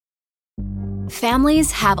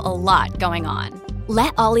Families have a lot going on.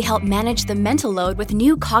 Let Ollie help manage the mental load with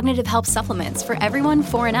new cognitive help supplements for everyone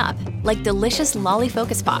 4 and up, like delicious Lolly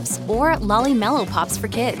Focus Pops or Lolly Mellow Pops for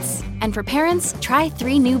kids. And for parents, try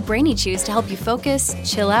 3 new Brainy Chews to help you focus,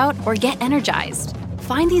 chill out, or get energized.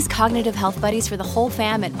 Find these cognitive health buddies for the whole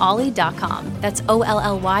fam at ollie.com. That's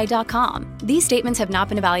OLLY.com. These statements have not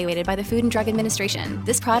been evaluated by the Food and Drug Administration.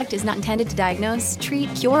 This product is not intended to diagnose,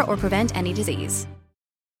 treat, cure, or prevent any disease.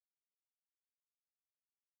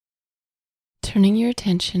 Turning your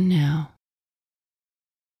attention now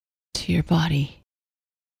to your body.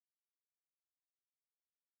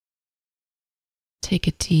 Take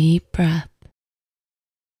a deep breath,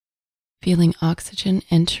 feeling oxygen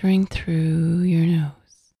entering through your nose.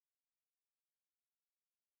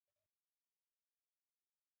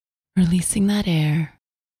 Releasing that air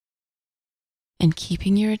and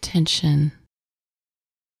keeping your attention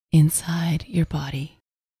inside your body.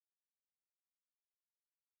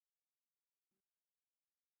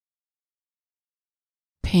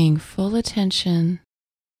 Paying full attention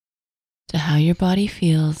to how your body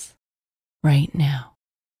feels right now.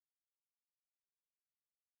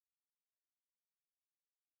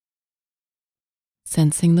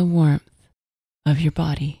 Sensing the warmth of your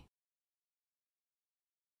body.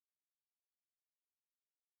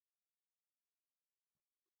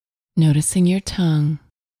 Noticing your tongue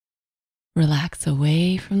relax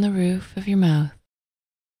away from the roof of your mouth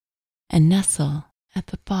and nestle at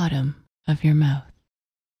the bottom of your mouth.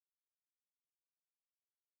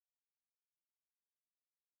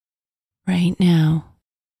 Right now,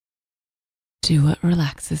 do what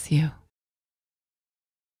relaxes you.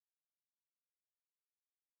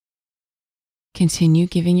 Continue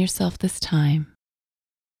giving yourself this time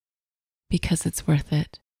because it's worth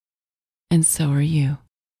it, and so are you.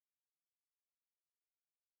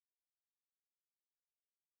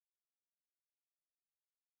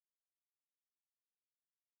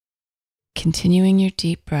 Continuing your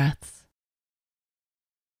deep breaths.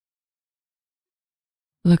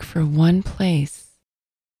 Look for one place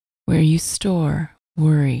where you store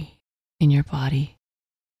worry in your body.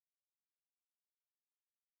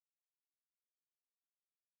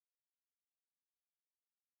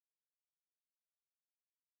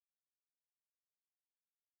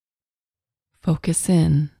 Focus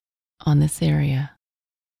in on this area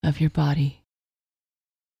of your body.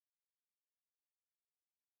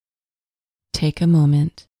 Take a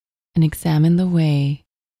moment and examine the way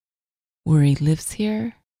worry lives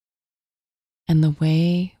here and the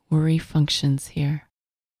way worry functions here.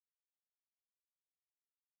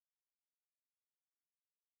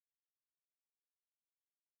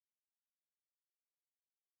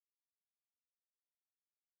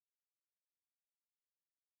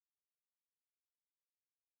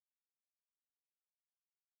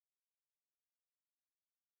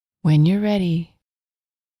 When you're ready,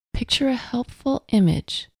 picture a helpful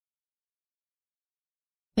image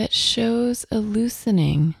that shows a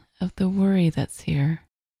loosening of the worry that's here.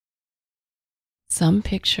 Some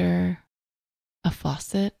picture a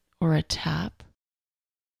faucet or a tap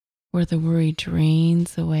where the worry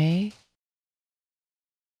drains away.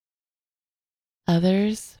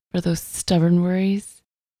 Others, for those stubborn worries,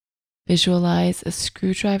 visualize a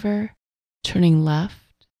screwdriver turning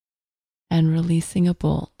left and releasing a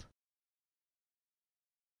bolt.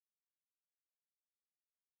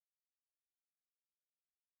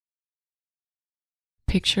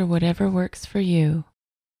 Picture whatever works for you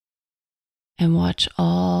and watch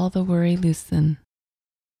all the worry loosen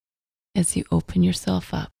as you open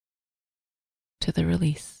yourself up to the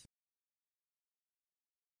release.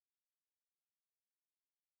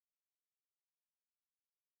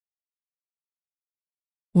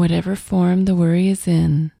 Whatever form the worry is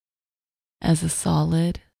in, as a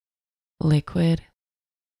solid, liquid,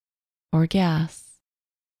 or gas,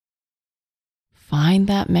 find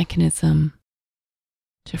that mechanism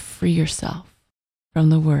to free yourself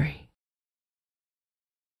from the worry.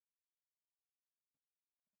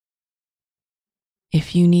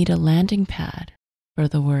 If you need a landing pad for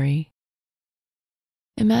the worry,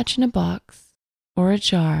 imagine a box or a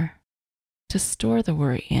jar to store the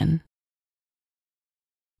worry in,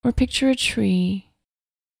 or picture a tree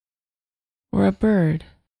or a bird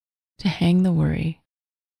to hang the worry.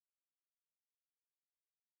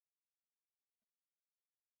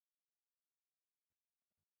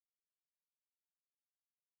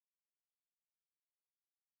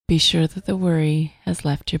 Be sure that the worry has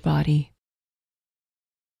left your body.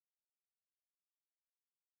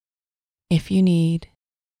 If you need,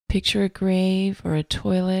 picture a grave or a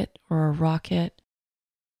toilet or a rocket,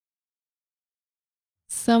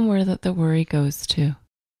 somewhere that the worry goes to.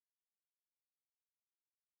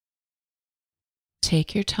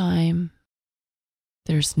 take your time.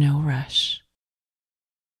 There's no rush.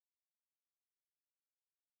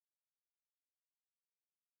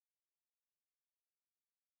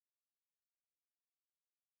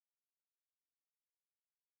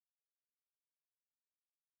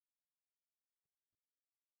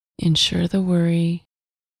 Ensure the worry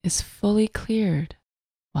is fully cleared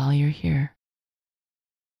while you're here.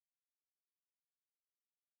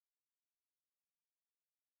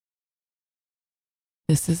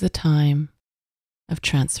 This is a time of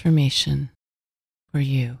transformation for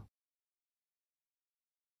you.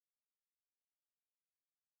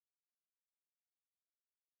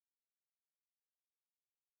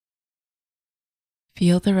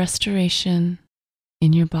 Feel the restoration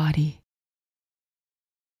in your body.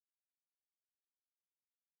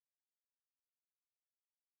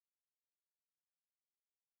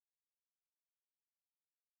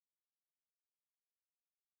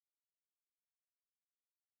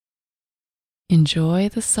 Enjoy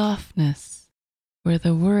the softness where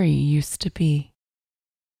the worry used to be.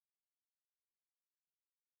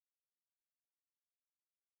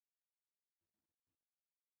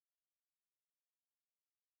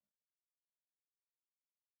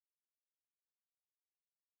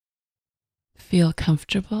 Feel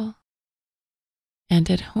comfortable and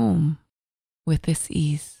at home with this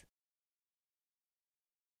ease.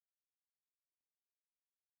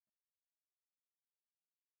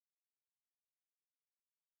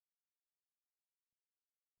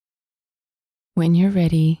 When you're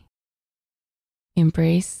ready,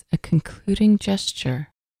 embrace a concluding gesture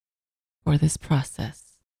for this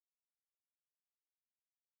process.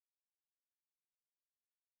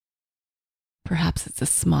 Perhaps it's a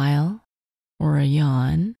smile or a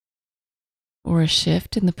yawn or a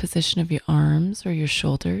shift in the position of your arms or your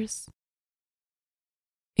shoulders.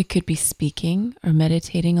 It could be speaking or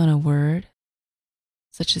meditating on a word,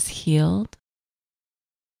 such as healed,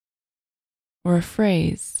 or a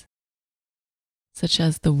phrase, such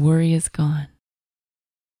as the worry is gone,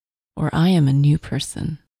 or I am a new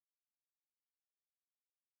person.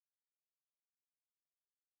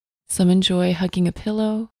 Some enjoy hugging a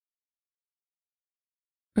pillow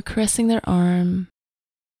or caressing their arm,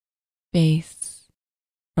 face,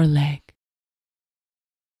 or leg.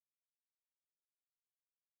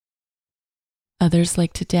 Others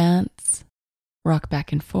like to dance, rock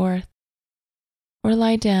back and forth, or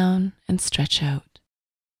lie down and stretch out.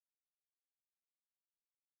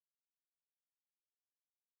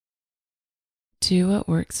 Do what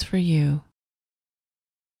works for you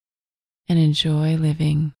and enjoy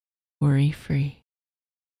living worry-free.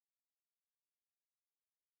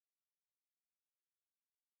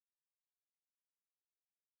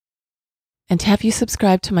 And have you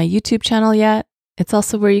subscribed to my YouTube channel yet? It's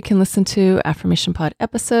also where you can listen to Affirmation Pod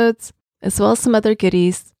episodes, as well as some other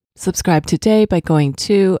goodies. Subscribe today by going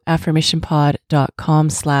to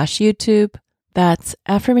affirmationpod.com/YouTube. That's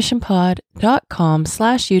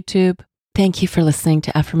affirmationpod.com/YouTube. Thank you for listening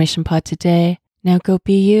to Affirmation Pod today. Now go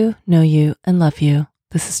be you, know you, and love you.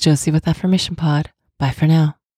 This is Josie with Affirmation Pod. Bye for now.